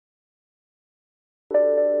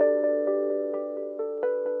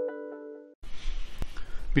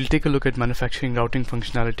We'll take a look at manufacturing routing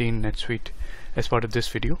functionality in NetSuite as part of this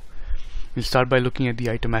video. We'll start by looking at the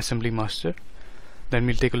item assembly master. Then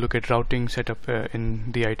we'll take a look at routing setup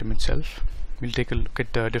in the item itself. We'll take a look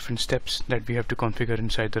at the different steps that we have to configure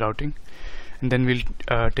inside the routing. And then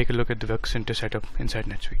we'll take a look at the work center setup inside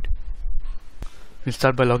NetSuite. We'll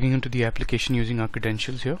start by logging into the application using our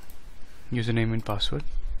credentials here. Username and password.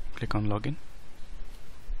 Click on login.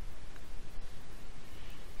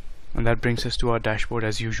 And that brings us to our dashboard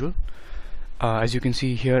as usual. As you can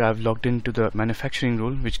see here, I've logged into the manufacturing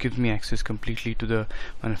role, which gives me access completely to the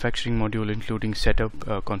manufacturing module, including setup,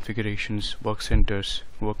 configurations, work centers,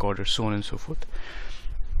 work orders, so on and so forth.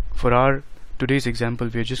 For our today's example,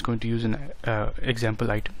 we are just going to use an example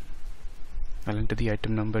item. I'll enter the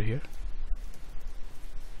item number here.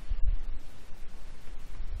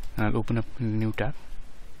 And I'll open up a new tab.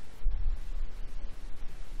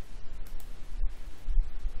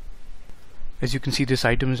 As you can see, this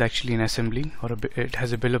item is actually an assembly, or it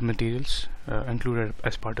has a bill of materials included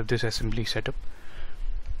as part of this assembly setup.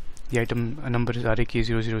 The item number is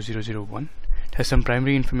RAK00001. It has some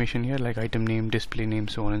primary information here like item name, display name,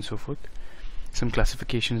 so on and so forth. Some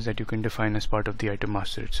classifications that you can define as part of the item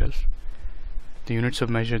master itself. The units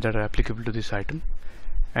of measure that are applicable to this item.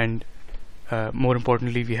 And more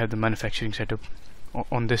importantly, we have the manufacturing setup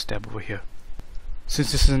on this tab over here.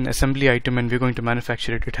 Since this is an assembly item and we're going to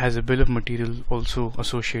manufacture it, it has a bill of material also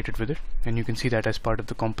associated with it, and you can see that as part of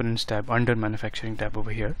the components tab under manufacturing tab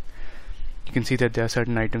over here. You can see that there are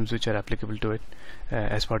certain items which are applicable to it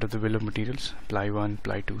as part of the bill of materials, ply 1,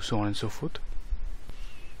 ply 2, so on and so forth.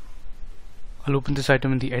 I'll open this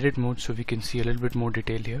item in the edit mode so we can see a little bit more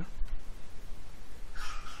detail here.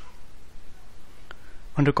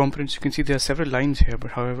 Under components, you can see there are several lines here,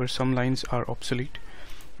 but however some lines are obsolete,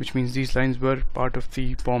 which means these lines were part of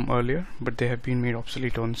the POM earlier, but they have been made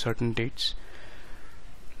obsolete on certain dates.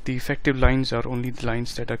 The effective lines are only the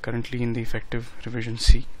lines that are currently in the effective revision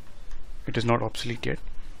C. It is not obsolete yet.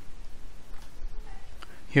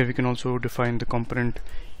 Here we can also define the component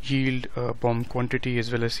yield, POM quantity,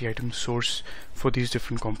 as well as the item source for these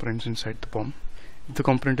different components inside the POM. If the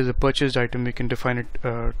component is a purchased item, we can define it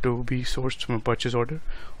to be sourced from a purchase order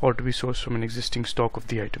or to be sourced from an existing stock of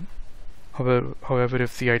the item. However,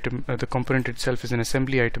 if the item, the component itself is an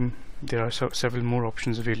assembly item, there are several more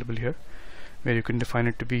options available here, where you can define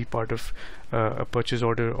it to be part of a purchase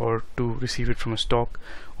order, or to receive it from a stock,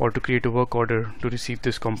 or to create a work order to receive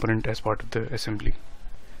this component as part of the assembly.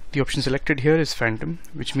 The option selected here is phantom,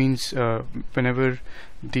 which means whenever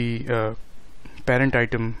the parent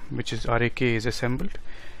item, which is RAK, is assembled,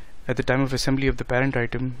 at the time of assembly of the parent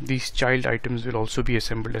item, these child items will also be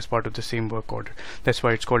assembled as part of the same work order. That's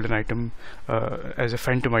why it's called an item as a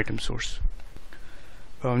phantom item source.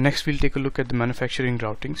 Next, we'll take a look at the manufacturing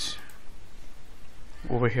routings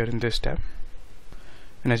over here in this tab.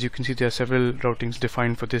 And as you can see, there are several routings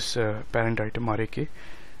defined for this parent item RAK.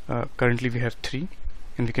 Currently we have 3,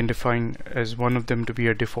 and we can define as one of them to be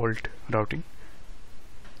a default routing.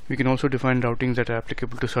 We can also define routings that are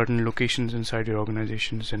applicable to certain locations inside your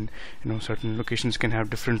organizations, and certain locations can have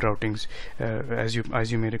different routings as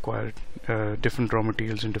you may require different raw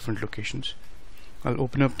materials in different locations. I'll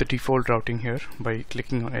open up the default routing here by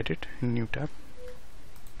clicking on edit in new tab.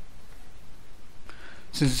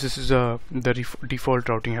 Since this is the default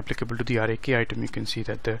routing applicable to the RAK item, you can see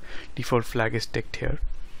that the default flag is ticked here.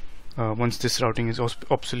 Once this routing is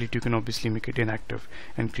obsolete, you can obviously make it inactive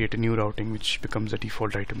and create a new routing which becomes a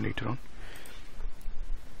default item later on.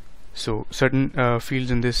 So certain fields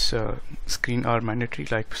in this screen are mandatory,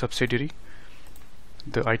 like subsidiary,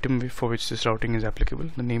 the item for which this routing is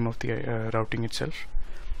applicable, the name of the routing itself,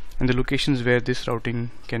 and the locations where this routing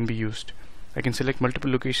can be used. I can select multiple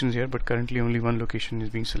locations here, but currently only one location is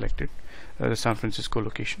being selected, the San Francisco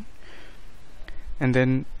location. And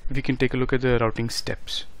then we can take a look at the routing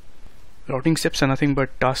steps. Routing steps are nothing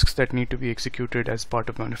but tasks that need to be executed as part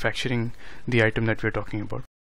of manufacturing the item that we're talking about.